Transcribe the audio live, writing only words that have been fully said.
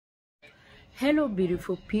Hello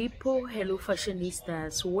beautiful people, hello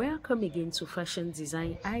fashionistas, welcome again to Fashion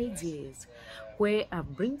Design Ideas, where I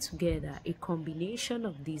bring together a combination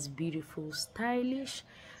of this beautiful, stylish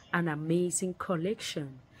and amazing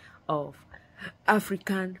collection of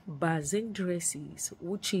African Bazin dresses,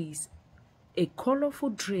 which is a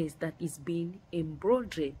colorful dress that is being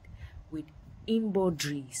embroidered with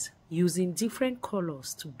embroideries using different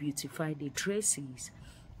colors to beautify the dresses.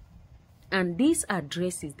 And these are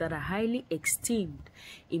dresses that are highly esteemed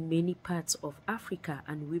in many parts of Africa,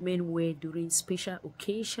 and women wear during special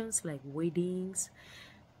occasions like weddings,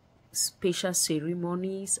 special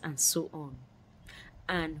ceremonies, and so on.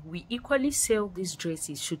 And we equally sell these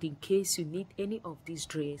dresses. Should in case you need any of these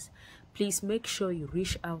dresses, please make sure you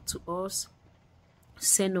reach out to us.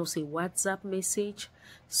 Send us a WhatsApp message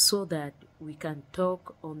so that we can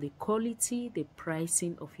talk on the quality, the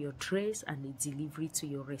pricing of your dress, and the delivery to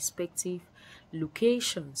your respective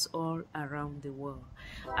locations all around the world.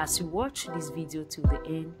 As you watch this video till the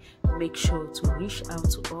end, make sure to reach out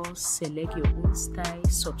to us, select your own style,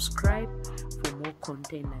 subscribe for more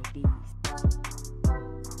content like this.